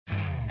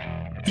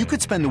You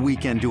could spend the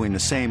weekend doing the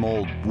same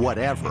old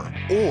whatever,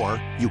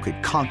 or you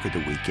could conquer the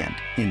weekend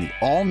in the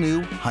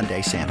all-new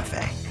Hyundai Santa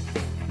Fe.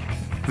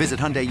 Visit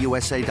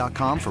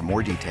HyundaiUSA.com for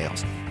more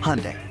details.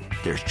 Hyundai,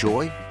 there's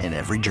joy in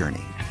every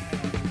journey.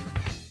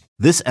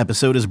 This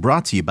episode is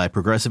brought to you by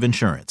Progressive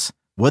Insurance.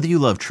 Whether you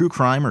love true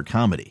crime or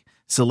comedy,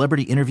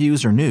 celebrity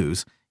interviews or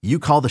news, you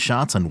call the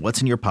shots on what's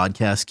in your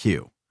podcast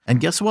queue. And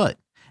guess what?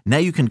 Now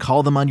you can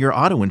call them on your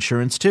auto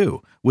insurance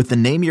too with the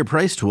Name Your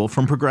Price tool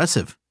from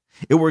Progressive.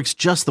 It works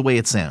just the way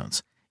it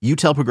sounds. You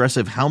tell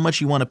Progressive how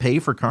much you want to pay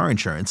for car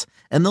insurance,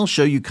 and they'll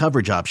show you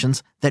coverage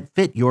options that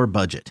fit your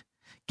budget.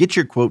 Get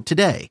your quote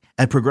today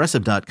at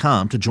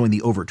Progressive.com to join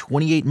the over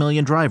 28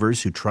 million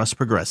drivers who trust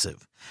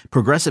Progressive.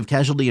 Progressive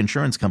Casualty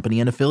Insurance Company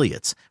and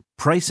Affiliates.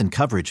 Price and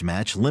coverage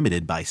match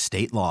limited by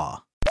state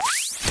law.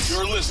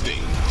 You're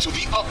listening to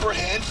the Upper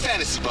Hand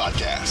Fantasy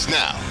Podcast.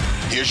 Now,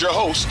 here's your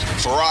host,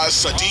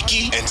 Faraz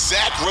Siddiqui and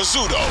Zach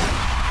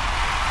Rizzuto.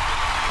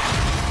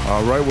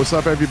 All right, what's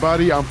up,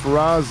 everybody? I'm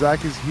Faraz.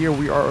 Zach is here.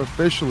 We are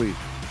officially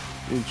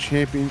in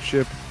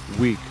championship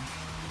week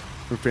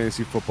for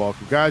fantasy football.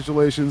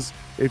 Congratulations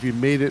if you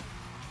made it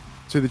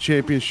to the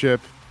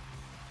championship.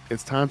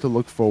 It's time to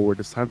look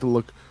forward. It's time to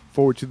look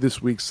forward to this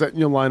week, setting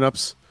your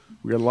lineups.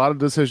 We got a lot of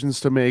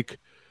decisions to make,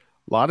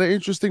 a lot of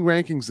interesting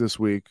rankings this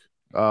week,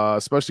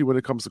 especially when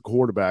it comes to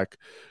quarterback.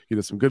 You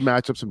know, some good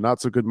matchups, some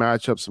not so good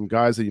matchups, some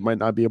guys that you might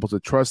not be able to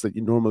trust that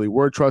you normally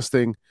were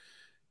trusting.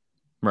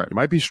 Right. You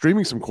might be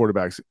streaming some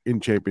quarterbacks in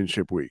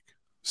championship week.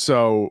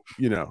 So,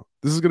 you know,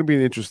 this is going to be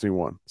an interesting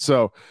one.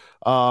 So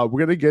we're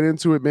going to get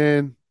into it,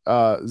 man.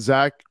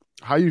 Zach,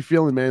 how you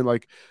feeling, man?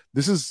 Like,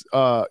 this is,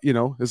 you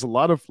know, there's a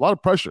lot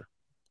of pressure.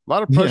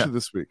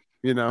 This week,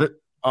 you know. There's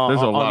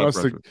a lot of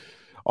pressure.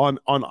 On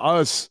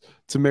us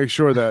to make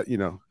sure that, you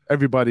know,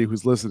 everybody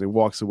who's listening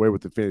walks away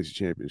with the fantasy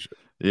championship.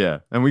 Yeah,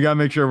 and we got to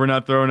make sure we're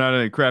not throwing out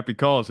any crappy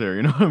calls here.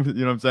 You know what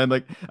I'm saying?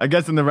 Like, I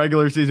guess in the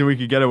regular season we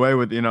could get away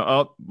with, you know,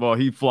 oh, well,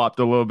 he flopped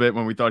a little bit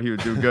when we thought he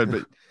would do good,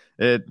 but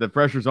the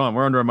pressure's on.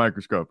 We're under a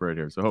microscope right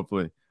here, so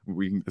hopefully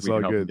we can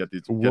help good. Get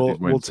these We'll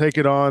wins. take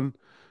it on.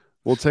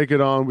 We'll take it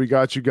on. We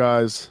got you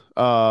guys.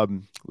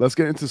 Let's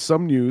get into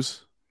some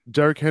news.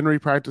 Derrick Henry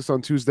practiced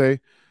on Tuesday.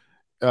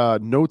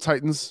 No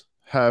Titans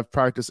have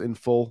practiced in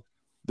full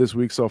this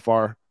week so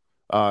far.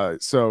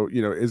 So,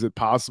 you know, is it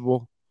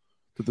possible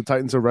that the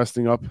Titans are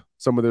resting up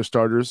some of their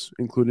starters,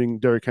 including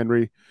Derrick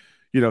Henry?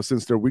 You know,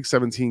 since their Week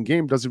 17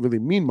 game doesn't really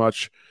mean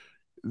much,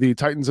 the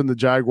Titans and the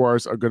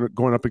Jaguars are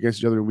going up against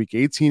each other in Week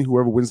 18.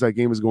 Whoever wins that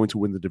game is going to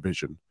win the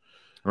division.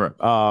 Right.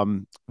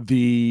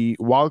 The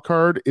wild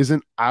card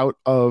isn't out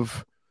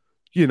of,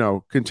 you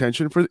know,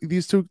 contention for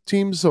these two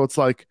teams. So it's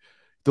like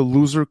the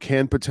loser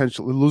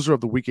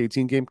of the Week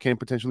 18 game can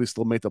potentially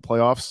still make the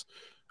playoffs,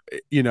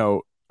 you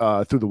know,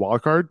 through the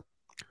wild card.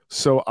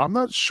 So I'm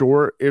not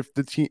sure if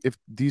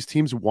these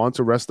teams want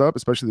to rest up,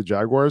 especially the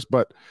Jaguars,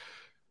 but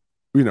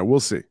you know, we'll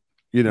see.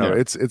 You know,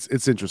 yeah.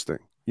 It's interesting,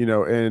 you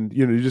know, and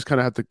you know, you just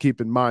kind of have to keep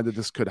in mind that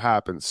this could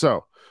happen.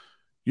 So,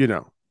 you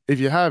know,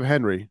 if you have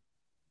Henry,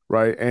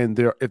 right, and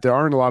if there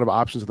aren't a lot of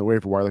options in the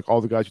waiver wire, like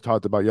all the guys you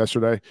talked about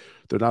yesterday,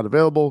 they're not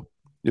available.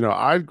 You know,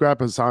 I'd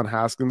grab Hassan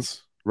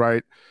Haskins,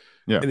 right?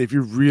 Yeah. And if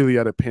you're really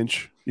at a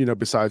pinch, you know,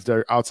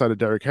 outside of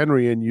Derrick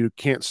Henry and you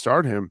can't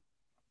start him,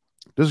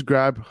 just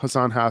grab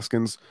Hassan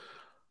Haskins,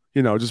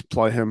 you know, just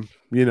play him.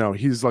 You know,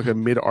 he's like a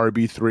mid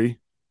RB3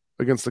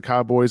 against the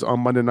Cowboys on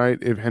Monday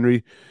night.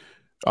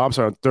 On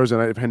Thursday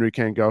night, if Henry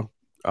can't go.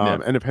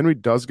 And if Henry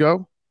does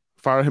go,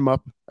 fire him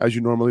up as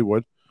you normally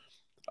would.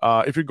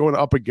 If you're going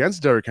up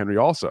against Derrick Henry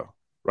also,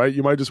 right,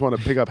 you might just want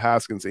to pick up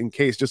Haskins in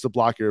case, just to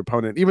block your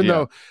opponent. Even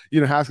though, you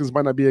know, Haskins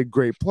might not be a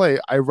great play,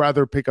 I'd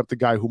rather pick up the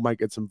guy who might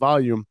get some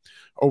volume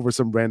over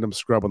some random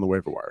scrub on the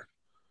waiver wire.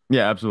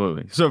 Yeah,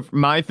 absolutely. So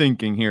my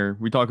thinking here,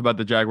 we talk about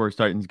the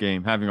Jaguars-Titans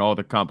game having all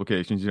the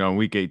complications, you know, in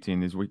Week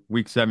 18 is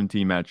Week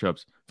 17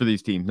 matchups for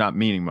these teams not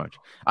meaning much.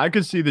 I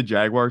could see the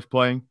Jaguars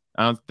playing.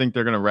 I don't think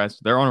they're going to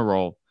rest. They're on a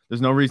roll.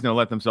 There's no reason to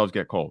let themselves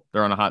get cold.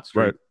 They're on a hot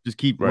streak. Right. Just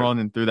keep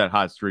running through that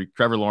hot streak.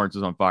 Trevor Lawrence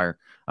is on fire.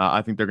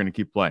 I think they're going to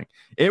keep playing.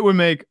 It would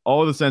make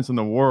all the sense in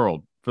the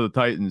world for the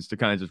Titans to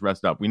kind of just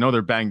rest up. We know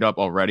they're banged up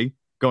already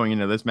going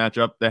into this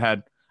matchup. They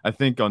had, I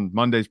think on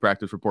Monday's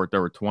practice report,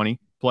 there were 20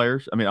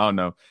 players. I mean, I don't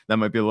know. That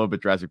might be a little bit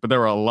drastic, but there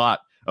were a lot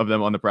of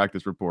them on the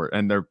practice report,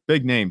 and they're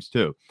big names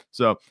too.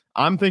 So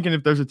I'm thinking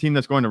if there's a team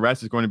that's going to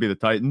rest, it's going to be the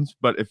Titans.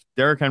 But if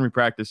Derrick Henry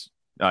practiced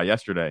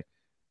yesterday,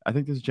 I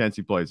think there's a chance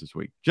he plays this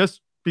week. Just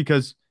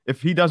because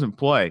if he doesn't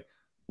play,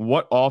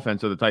 what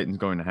offense are the Titans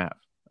going to have?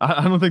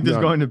 I don't think there's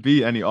going to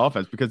be any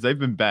offense because they've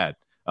been bad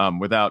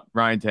without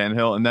Ryan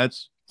Tannehill, and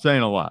that's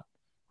saying a lot.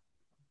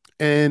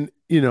 And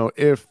you know,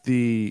 if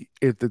the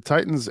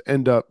Titans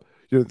end up,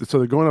 you know, so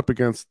they're going up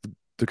against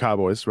the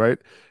Cowboys, right?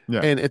 Yeah.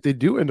 And if they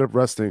do end up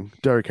resting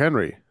Derrick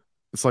Henry,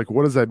 it's like,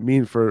 what does that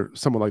mean for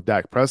someone like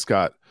Dak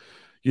Prescott?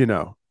 You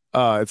know,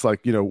 it's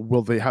like, you know,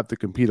 will they have to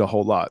compete a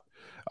whole lot?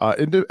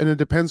 And it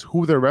depends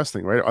who they're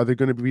resting, right? Are they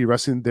going to be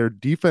resting their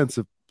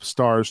defensive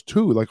stars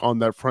too, like on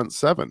that front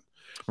seven?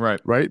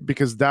 Right.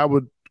 Because that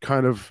would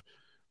kind of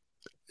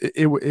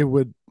it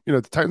would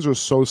the Titans are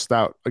so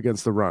stout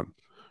against the run,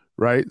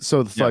 right?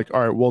 So it's like,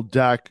 all right, well,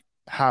 Dak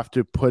have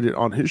to put it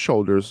on his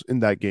shoulders in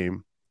that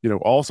game,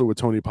 also with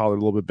Tony Pollard a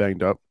little bit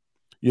banged up,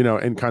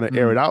 and kind of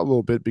air it out a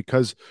little bit,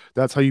 because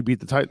that's how you beat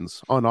the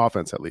Titans on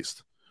offense, at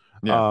least.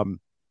 Yeah.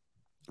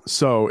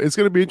 So it's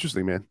going to be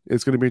interesting, man.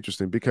 It's going to be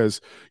interesting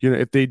because,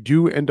 if they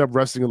do end up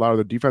resting a lot of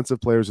the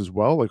defensive players as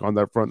well, like on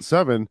that front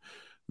seven,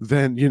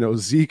 then,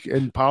 Zeke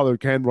and Pollard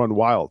can run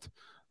wild,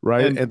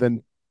 right? And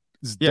then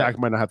Dak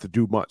might not have to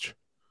do much.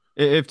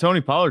 If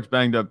Tony Pollard's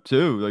banged up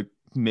too, like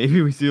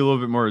maybe we see a little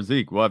bit more of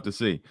Zeke. We'll have to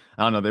see.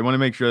 I don't know. They want to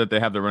make sure that they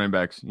have their running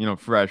backs,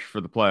 fresh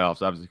for the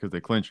playoffs, obviously, because they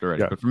clinched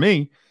already. Yeah. But for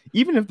me,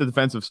 even if the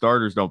defensive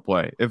starters don't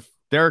play, if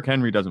Derrick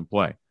Henry doesn't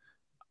play,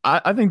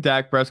 I think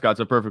Dak Prescott's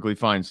a perfectly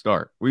fine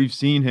start. We've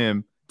seen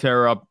him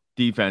tear up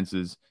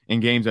defenses in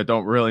games that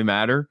don't really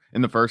matter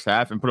in the first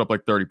half and put up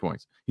like 30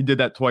 points. He did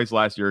that twice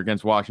last year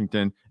against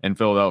Washington and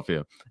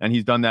Philadelphia. And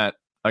he's done that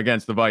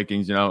against the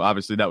Vikings.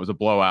 Obviously that was a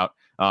blowout.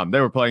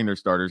 They were playing their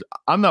starters.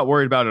 I'm not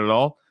worried about it at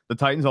all. The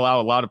Titans allow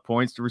a lot of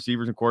points to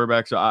receivers and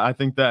quarterbacks. So I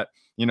think that,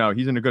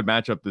 he's in a good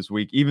matchup this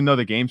week, even though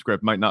the game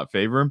script might not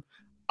favor him.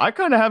 I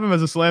kind of have him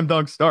as a slam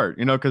dunk start,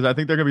 because I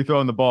think they're going to be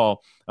throwing the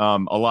ball a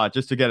lot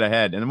just to get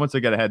ahead. And then once they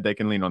get ahead, they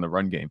can lean on the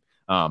run game.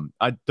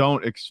 I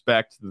don't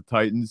expect the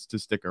Titans to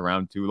stick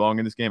around too long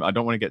in this game. I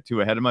don't want to get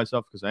too ahead of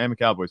myself because I am a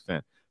Cowboys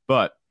fan.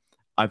 But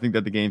I think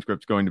that the game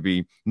script's going to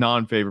be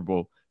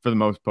non-favorable for the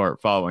most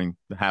part following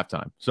the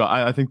halftime. So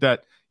I think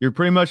that you're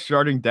pretty much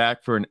starting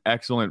Dak for an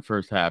excellent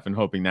first half and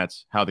hoping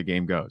that's how the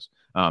game goes.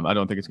 I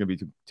don't think it's going to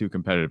be too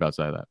competitive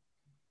outside of that.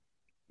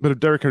 But if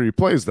Derrick Henry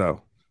plays,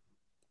 though,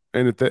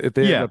 and if they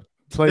end up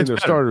playing their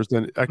starters,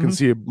 then I can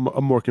see a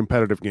more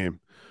competitive game.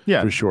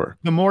 Yeah, for sure.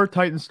 The more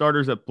Titan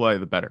starters that play,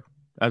 the better.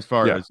 As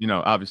far as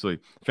obviously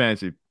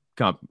fantasy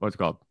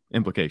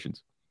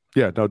implications.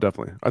 Yeah, no,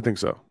 definitely. I think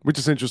so. Which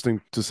is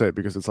interesting to say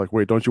because it's like,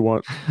 wait, don't you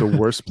want the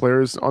worst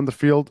players on the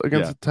field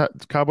against the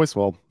Cowboys?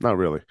 Well, not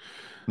really.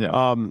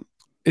 Yeah.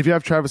 If you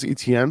have Travis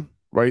Etienne,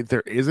 right,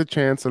 there is a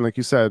chance, and like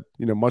you said,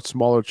 much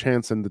smaller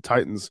chance than the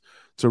Titans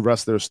to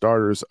rest their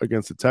starters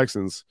against the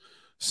Texans.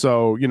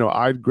 So,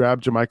 I'd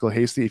grab JaMychal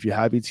Hasty if you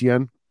have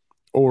Etienne,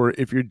 or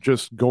if you're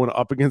just going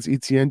up against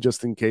Etienne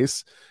just in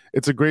case.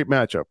 It's a great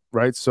matchup,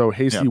 right? So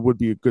Hasty would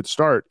be a good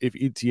start if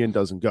Etienne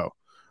doesn't go.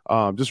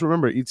 Just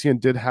remember, Etienne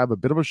did have a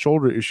bit of a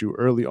shoulder issue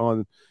early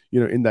on,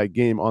 in that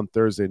game on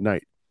Thursday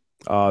night.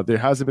 There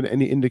hasn't been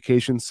any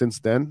indication since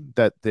then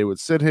that they would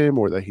sit him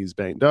or that he's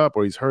banged up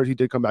or he's hurt. He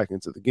did come back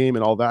into the game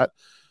and all that.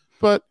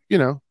 But,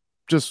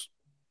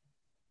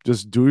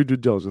 just do your due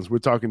diligence. We're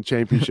talking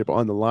championship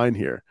on the line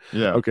here.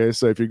 Yeah. Okay.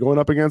 So if you're going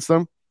up against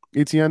them,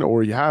 Etienne,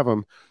 or you have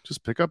them,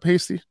 just pick up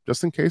Hasty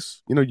just in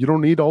case. You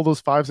don't need all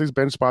those 5-6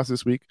 bench spots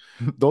this week.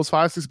 Those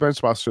 5-6 bench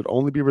spots should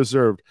only be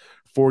reserved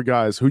for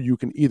guys who you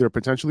can either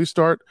potentially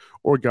start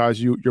or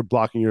guys you're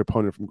blocking your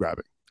opponent from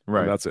grabbing.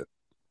 Right. And that's it.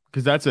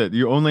 Because that's it.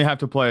 You only have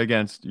to play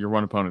against your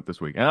one opponent this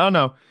week. And I don't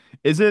know,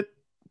 is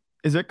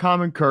it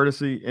common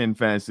courtesy in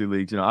fantasy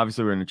leagues?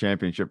 Obviously we're in a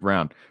championship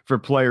round for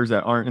players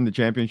that aren't in the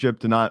championship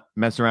to not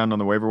mess around on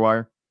the waiver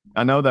wire.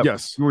 I know that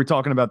we were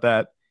talking about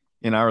that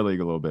in our league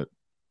a little bit.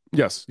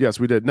 Yes,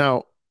 we did.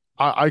 Now,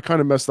 I kind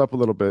of messed up a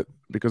little bit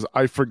because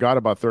I forgot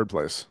about third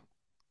place,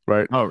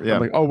 right? Oh, yeah.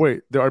 I'm like, oh,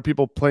 wait, there are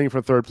people playing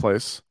for third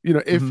place.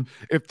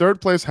 If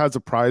third place has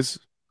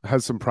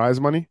some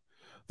prize money,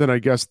 then I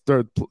guess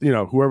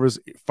whoever's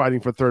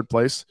fighting for third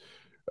place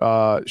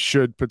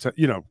should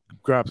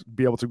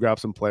be able to grab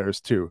some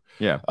players too.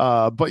 Yeah.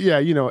 But yeah,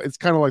 it's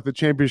kind of like the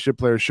championship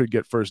players should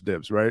get first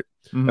dibs, right?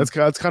 Mm-hmm. That's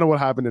kind of what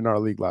happened in our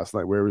league last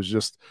night, where it was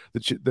just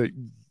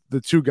the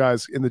two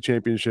guys in the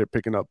championship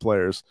picking up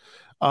players.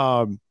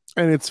 And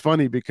it's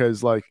funny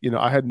because I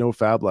had no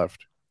fab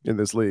left in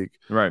this league.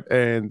 Right.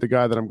 And the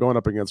guy that I'm going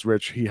up against,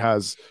 Rich, he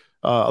has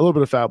a little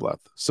bit of fab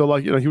left. So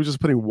he was just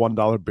putting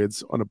 $1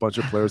 bids on a bunch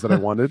of players that I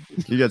wanted.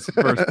 You get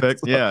first pick.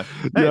 Yeah.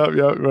 Hey,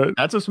 yeah, right.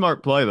 That's a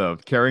smart play though.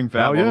 Carrying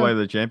fab all the way to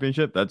the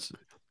championship. That's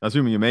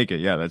assuming you make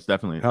it. Yeah. That's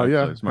definitely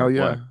a smart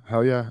play.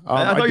 Hell yeah.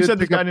 I thought you said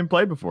this guy didn't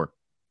play before.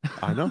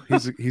 I know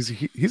he's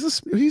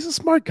a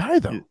smart guy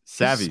though.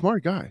 Savvy,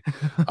 smart guy.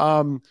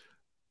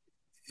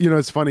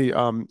 It's funny.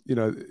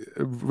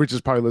 Rich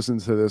is probably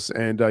listening to this,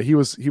 and he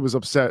was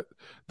upset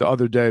the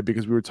other day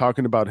because we were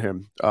talking about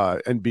him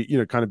and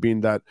kind of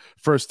being that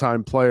first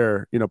time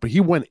player. But he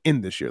went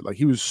in this year,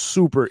 he was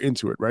super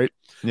into it, right?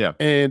 Yeah.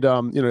 And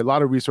a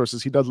lot of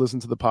resources. He does listen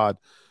to the pod,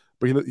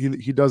 but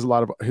he does a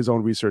lot of his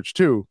own research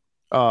too.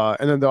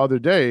 And then the other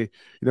day,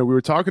 we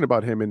were talking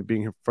about him and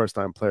being a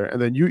first-time player,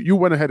 and then you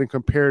went ahead and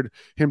compared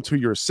him to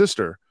your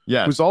sister,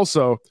 who's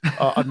also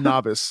a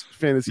novice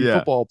fantasy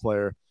football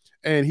player.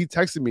 And he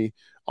texted me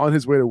on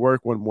his way to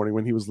work one morning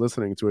when he was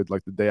listening to it,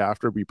 the day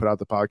after we put out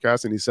the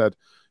podcast, and he said,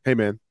 "Hey,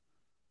 man,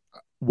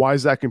 why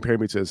does that compare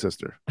me to his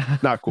sister?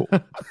 Not cool.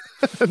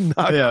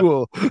 Not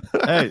cool."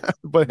 Hey,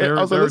 but there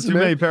are too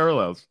many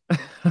parallels.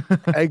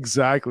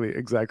 Exactly.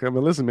 I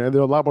mean, listen, man, there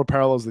are a lot more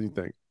parallels than you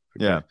think.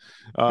 Okay. Yeah.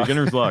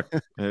 Beginner's luck.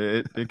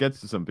 It gets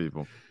to some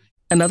people.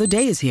 Another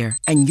day is here,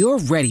 and you're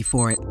ready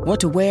for it. What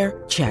to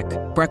wear? Check.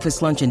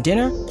 Breakfast, lunch, and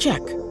dinner? Check.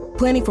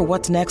 Planning for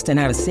what's next and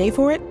how to save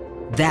for it?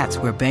 That's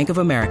where Bank of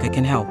America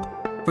can help.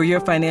 For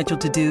your financial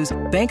to-dos,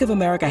 Bank of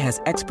America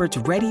has experts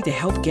ready to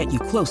help get you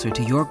closer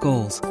to your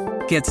goals.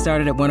 Get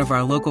started at one of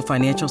our local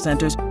financial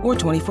centers or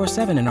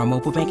 24/7 in our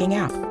mobile banking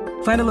app.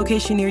 Find a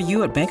location near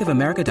you at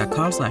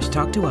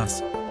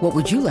bankofamerica.com/talktous. What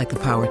would you like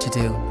the power to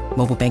do?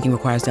 Mobile banking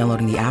requires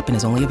downloading the app and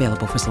is only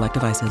available for select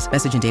devices.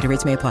 Message and data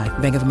rates may apply.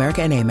 Bank of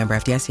America N.A., member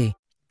FDIC.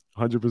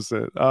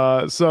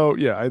 100%. So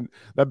yeah,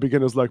 that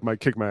beginner's luck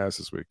might kick my ass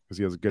this week because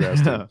he has a good ass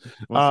team.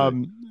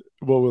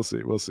 We'll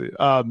see.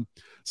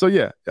 So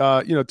yeah,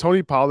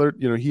 Tony Pollard,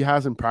 he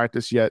hasn't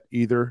practiced yet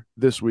either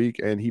this week,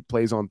 and he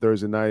plays on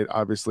Thursday night.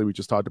 Obviously, we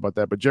just talked about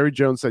that, but Jerry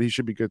Jones said he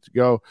should be good to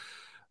go.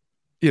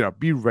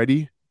 Be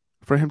ready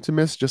for him to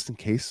miss just in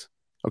case.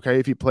 Okay,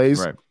 if he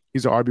plays, right,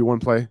 he's an RB1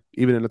 play,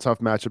 even in a tough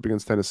matchup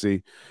against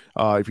Tennessee.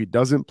 If he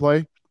doesn't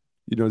play,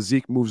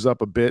 Zeke moves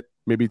up a bit,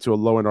 maybe to a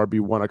low-end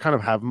RB1. I kind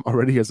of have him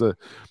already as a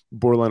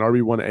borderline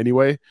RB1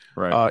 anyway,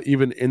 right?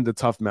 Even in the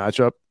tough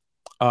matchup.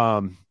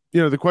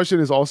 The question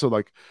is also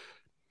like,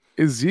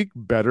 is Zeke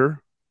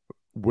better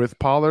with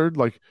Pollard?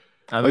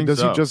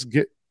 Does he just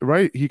get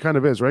right? He kind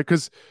of is, right?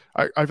 Because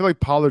I feel like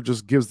Pollard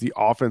just gives the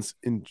offense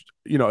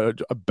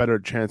a better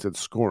chance at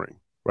scoring,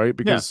 right?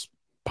 Because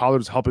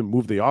Pollard's helping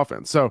move the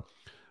offense. So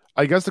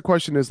I guess the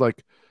question is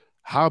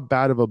how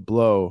bad of a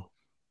blow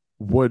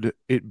would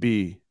it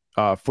be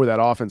for that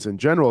offense in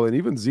general, and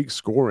even Zeke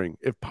scoring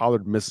if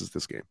Pollard misses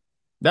this game?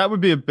 That would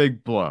be a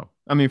big blow.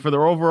 I mean, for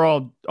their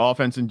overall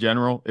offense in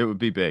general, it would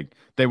be big.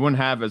 They wouldn't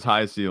have as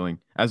high a ceiling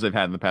as they've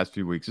had in the past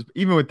few weeks.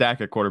 Even with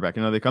Dak at quarterback,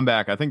 they come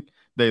back. I think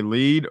they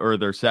lead or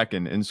they're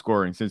second in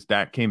scoring since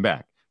Dak came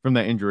back from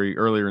that injury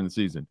earlier in the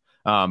season.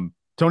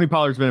 Tony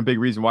Pollard's been a big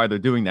reason why they're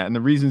doing that. And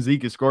the reason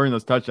Zeke is scoring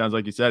those touchdowns,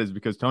 like you said, is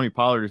because Tony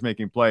Pollard is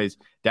making plays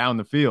down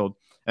the field.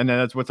 And then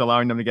that's what's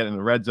allowing them to get in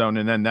the red zone.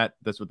 And then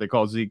that's what they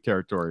call Zeke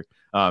territory.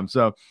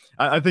 So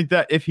I think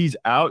that if he's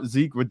out,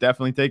 Zeke would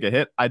definitely take a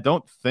hit. I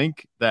don't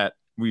think that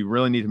we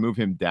really need to move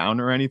him down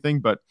or anything,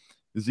 but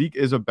Zeke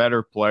is a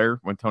better player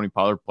when Tony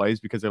Pollard plays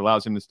because it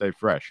allows him to stay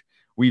fresh.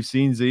 We've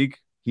seen Zeke.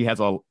 He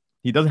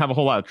doesn't have a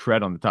whole lot of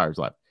tread on the tires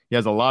left. He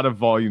has a lot of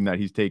volume that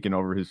he's taken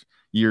over his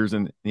years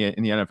in the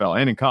NFL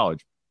and in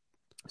college.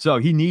 So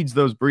he needs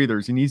those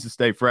breathers. He needs to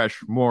stay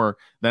fresh more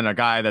than a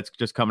guy that's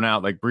just coming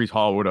out like Breece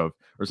Hall would have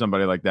or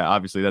somebody like that.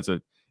 Obviously, that's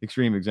an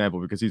extreme example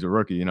because he's a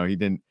rookie. He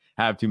didn't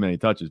have too many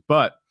touches.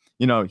 But,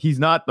 he's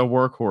not the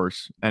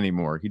workhorse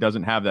anymore. He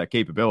doesn't have that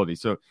capability.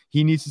 So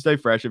he needs to stay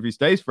fresh. If he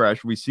stays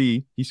fresh, we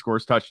see he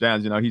scores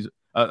touchdowns. He's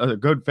a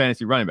good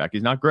fantasy running back.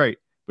 He's not great,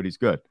 but he's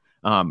good.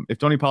 If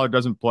Tony Pollard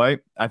doesn't play,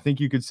 I think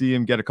you could see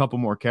him get a couple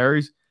more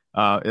carries.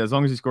 As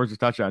long as he scores a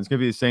touchdown, it's going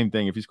to be the same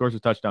thing. If he scores a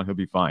touchdown, he'll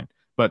be fine.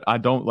 But I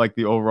don't like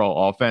the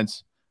overall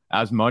offense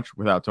as much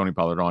without Tony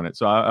Pollard on it.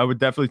 So I would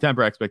definitely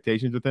temper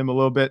expectations with him a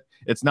little bit.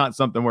 It's not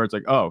something where it's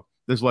like, oh,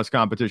 there's less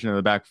competition in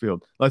the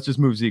backfield. Let's just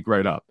move Zeke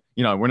right up.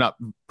 We're not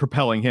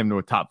propelling him to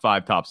a top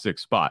 5, top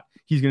 6 spot.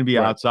 He's going to be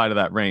outside of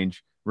that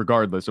range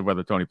regardless of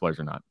whether Tony plays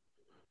or not.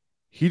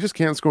 He just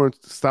can't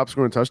stop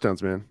scoring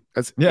touchdowns, man.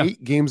 That's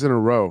 8 games in a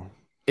row.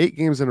 8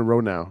 games in a row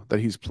now that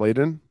he's played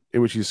in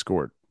which he's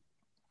scored,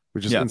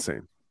 which is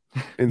insane.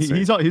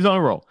 He's on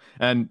a roll,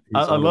 and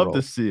I love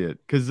to see it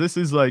because this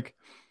is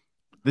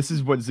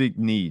what Zeke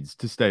needs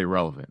to stay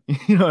relevant.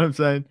 You know what I'm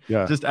saying?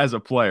 Yeah. Just as a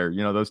player,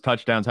 those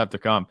touchdowns have to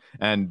come,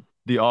 and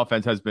the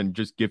offense has been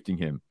just gifting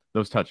him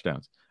those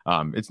touchdowns.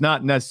 It's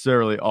not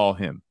necessarily all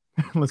him.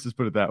 Let's just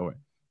put it that way.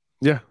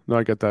 Yeah, no,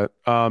 I get that.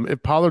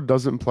 If Pollard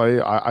doesn't play,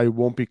 I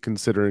won't be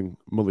considering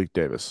Malik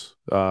Davis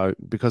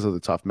because of the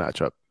tough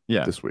matchup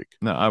this week.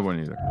 No, I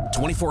wouldn't either.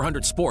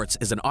 2400 Sports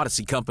is an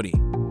Odyssey company.